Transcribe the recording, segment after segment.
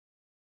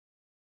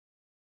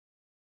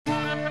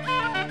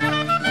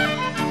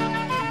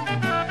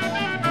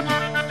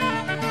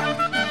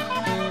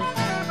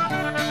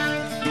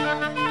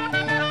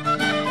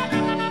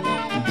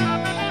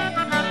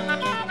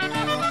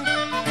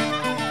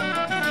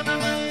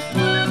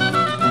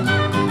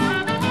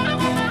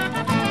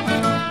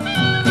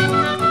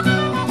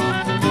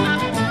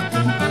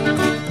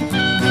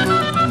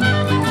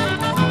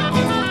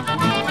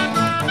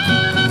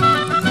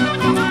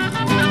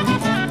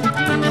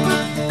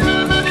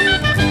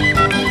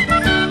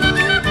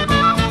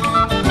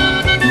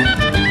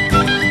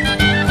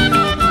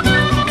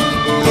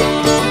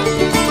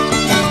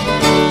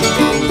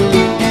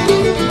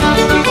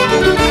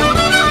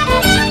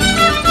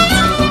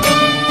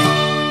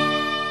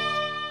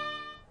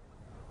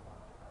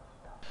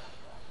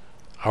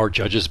Our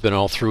judge has been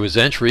all through his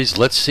entries.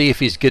 Let's see if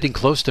he's getting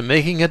close to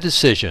making a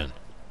decision.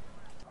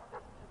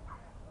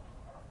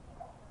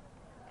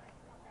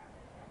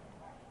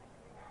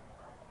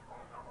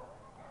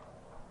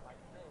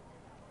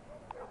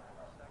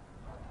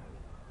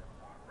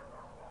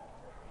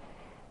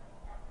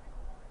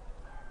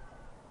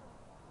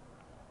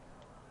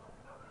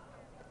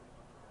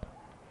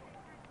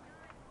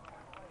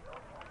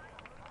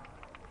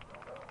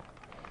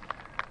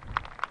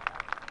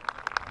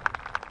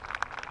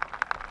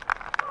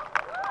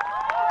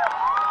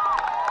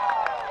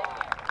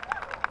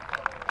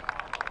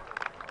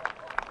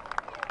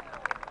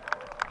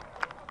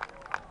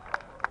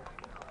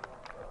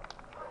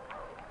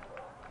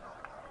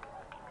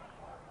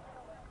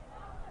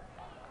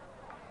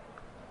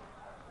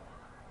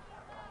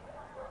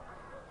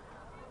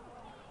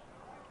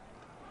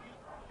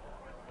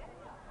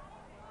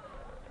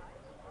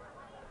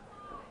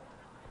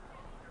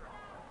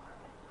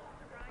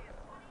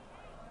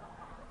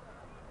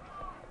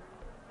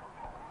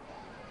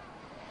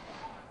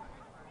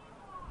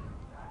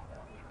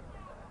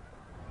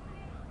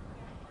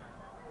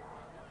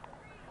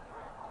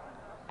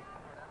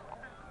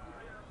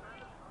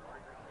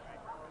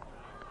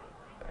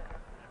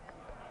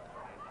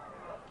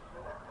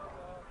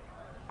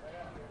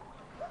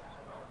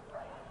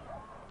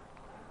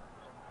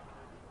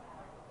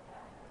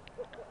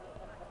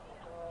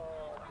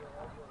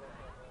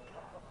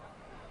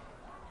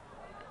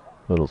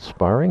 Little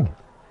sparring.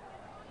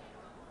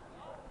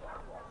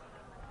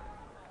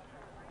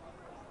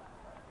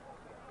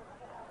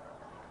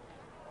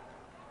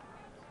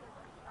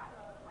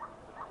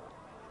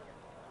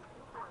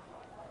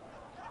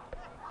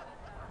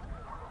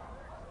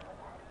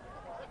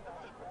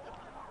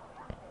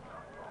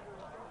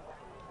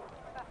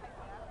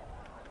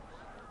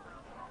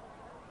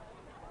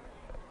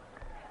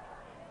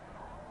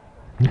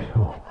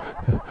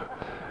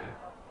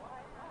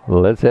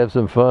 Let's have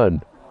some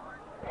fun.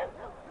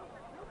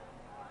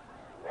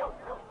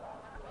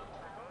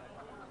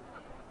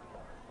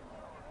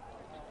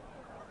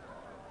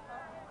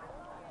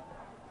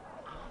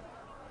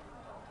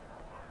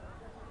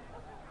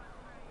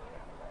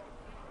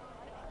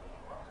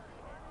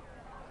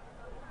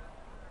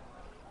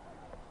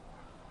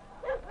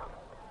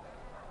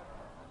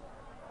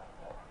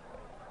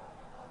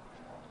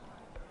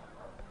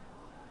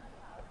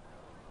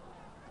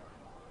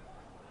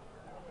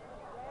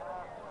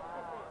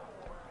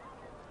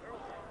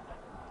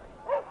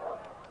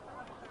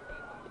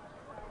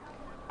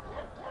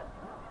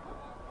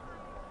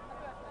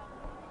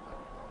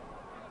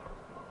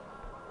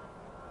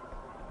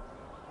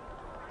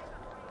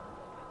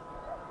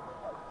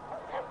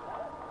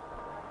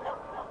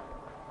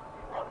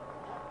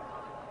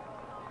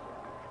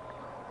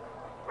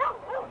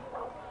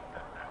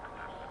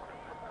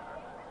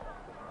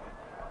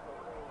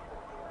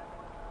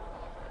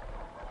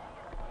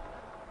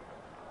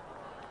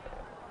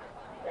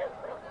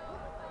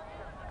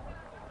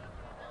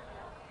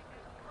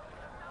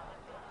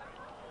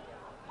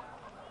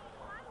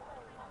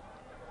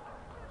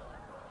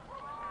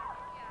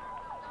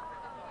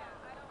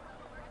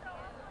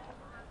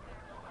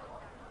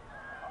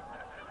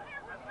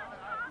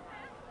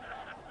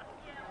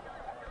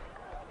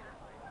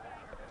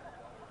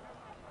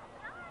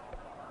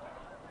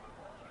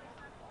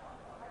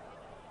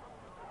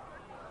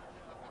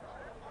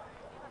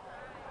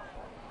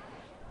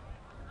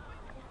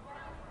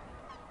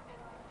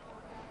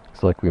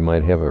 Looks like we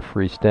might have a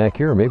free stack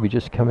here, or maybe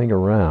just coming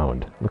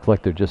around. Looks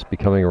like they're just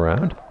coming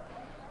around.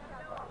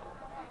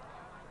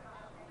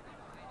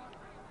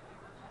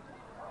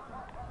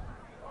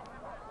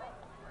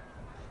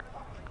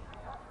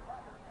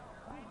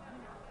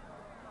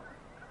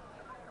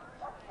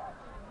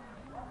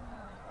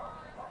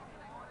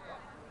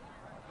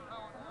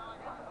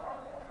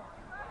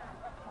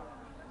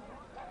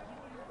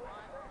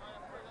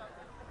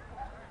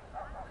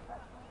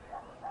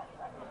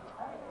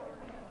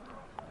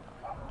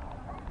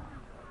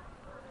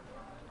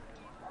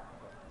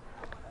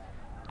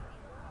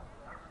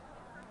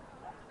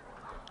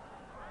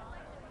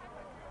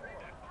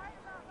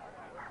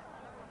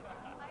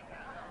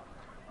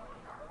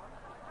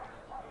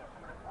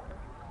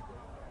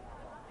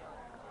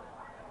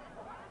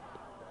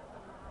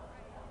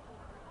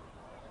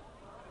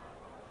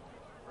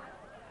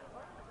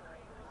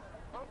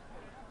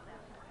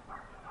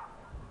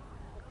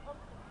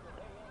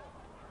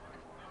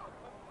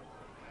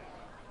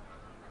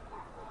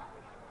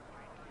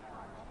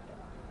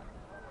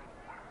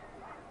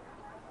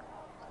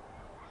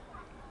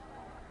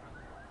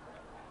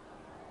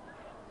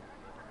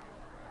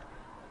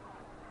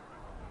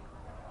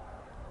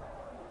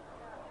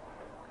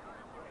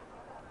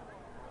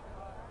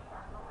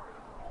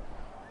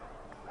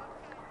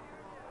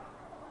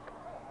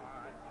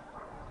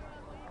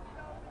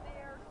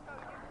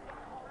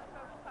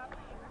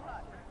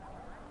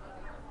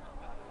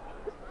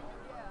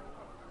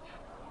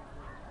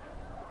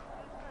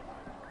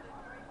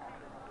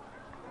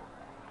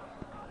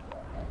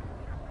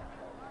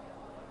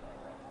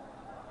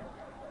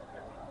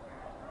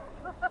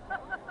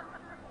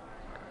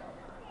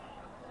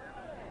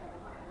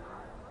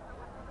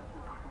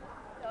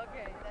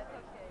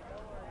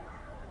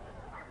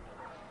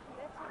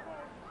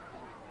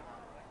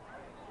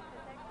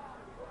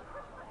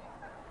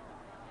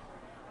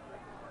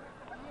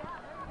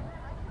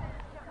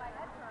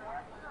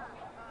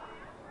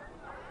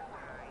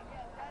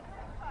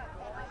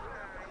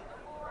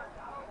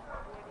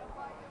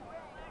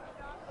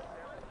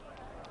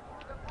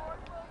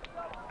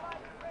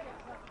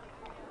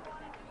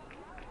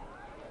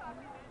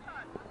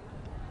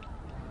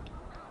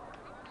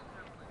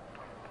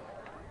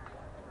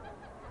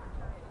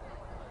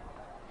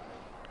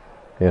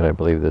 And I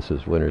believe this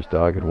is winner's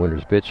dog and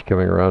winner's bitch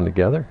coming around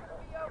together.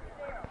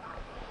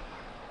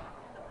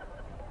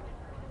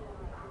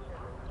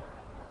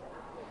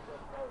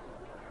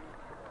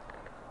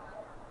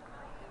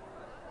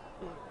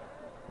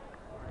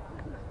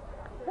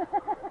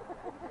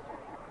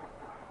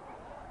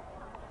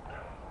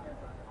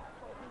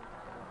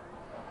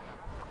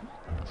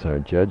 So our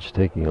judge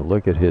taking a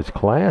look at his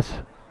class,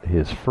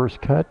 his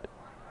first cut.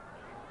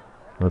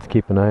 Let's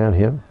keep an eye on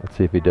him. Let's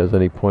see if he does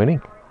any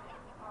pointing.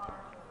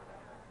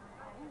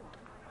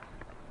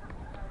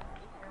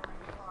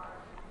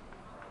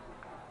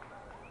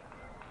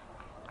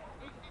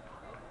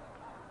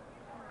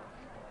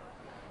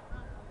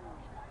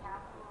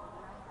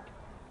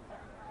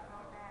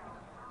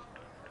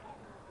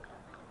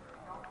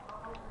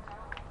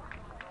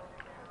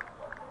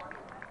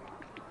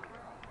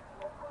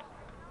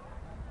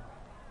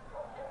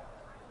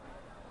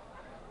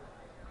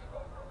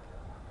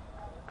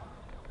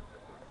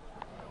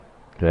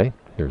 Okay,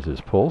 here's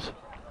his pulse.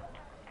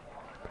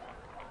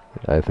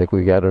 I think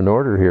we got an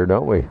order here,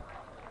 don't we?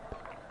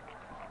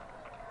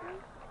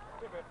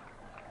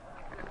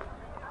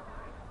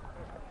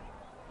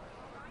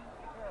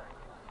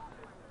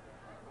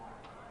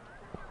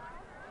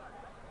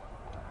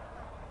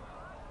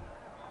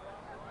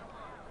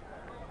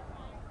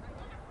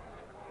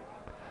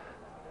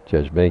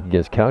 Judge making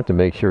his count to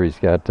make sure he's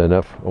got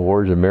enough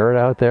awards of merit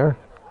out there.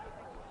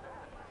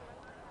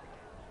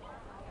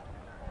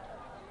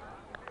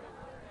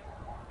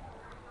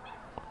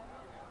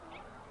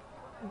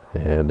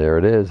 And there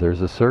it is.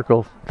 There's a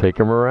circle. Take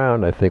him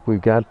around. I think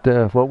we've got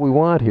what we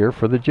want here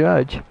for the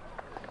judge.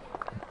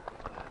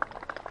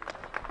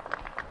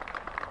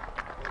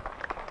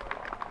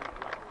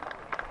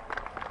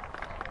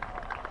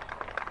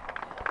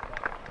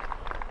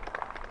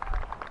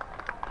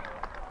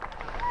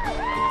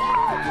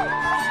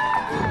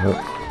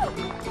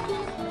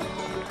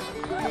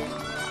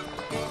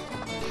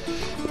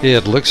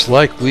 It looks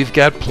like we've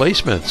got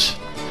placements.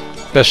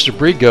 Best of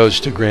Breed goes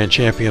to Grand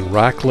Champion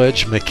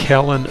Rockledge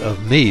McKellen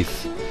of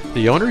Meath.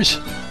 The owners,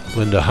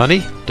 Linda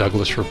Honey,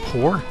 Douglas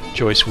Rapport,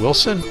 Joyce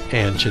Wilson,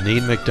 and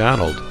Janine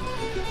McDonald.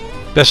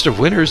 Best of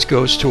Winners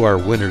goes to our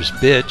winner's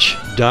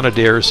bitch, Donna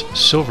Dare's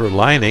Silver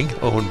Lining,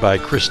 owned by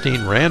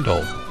Christine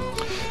Randall.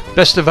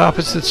 Best of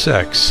Opposite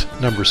Sex,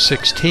 number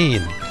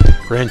 16,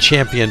 Grand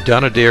Champion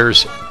Donna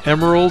Dare's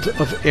Emerald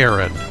of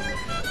Erin.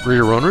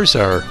 Rear owners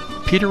are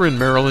Peter and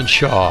Marilyn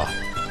Shaw.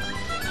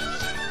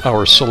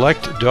 Our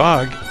select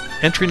dog,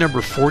 entry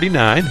number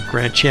 49,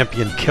 Grand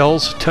Champion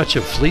Kells Touch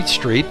of Fleet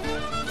Street.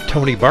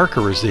 Tony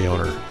Barker is the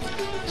owner.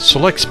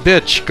 Select's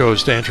bitch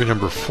goes to entry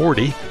number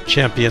 40,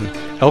 Champion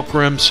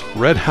Elkrim's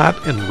Red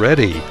Hot and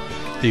Ready.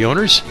 The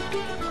owners,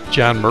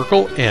 John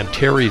Merkel and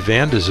Terry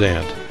Van de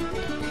Zandt.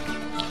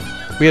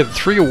 We had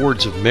 3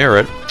 awards of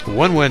merit.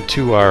 One went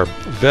to our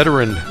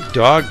veteran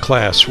dog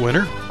class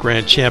winner,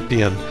 Grand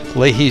Champion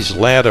Leahy's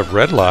Lad of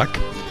Redlock.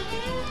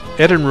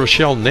 Ed and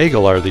Rochelle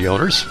Nagel are the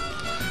owners.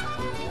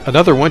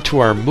 Another went to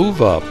our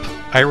move-up,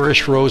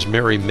 Irish Rose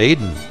Mary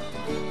Maiden.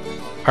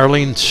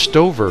 Arlene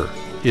Stover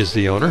is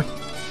the owner.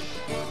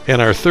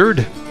 And our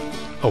third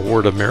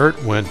award of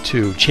merit went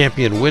to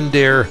Champion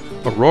Windair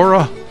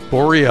Aurora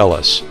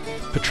Borealis.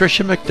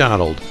 Patricia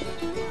McDonald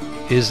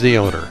is the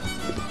owner.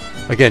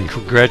 Again,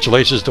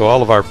 congratulations to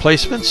all of our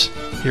placements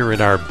here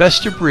in our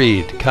Best of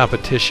Breed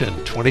competition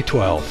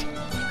 2012.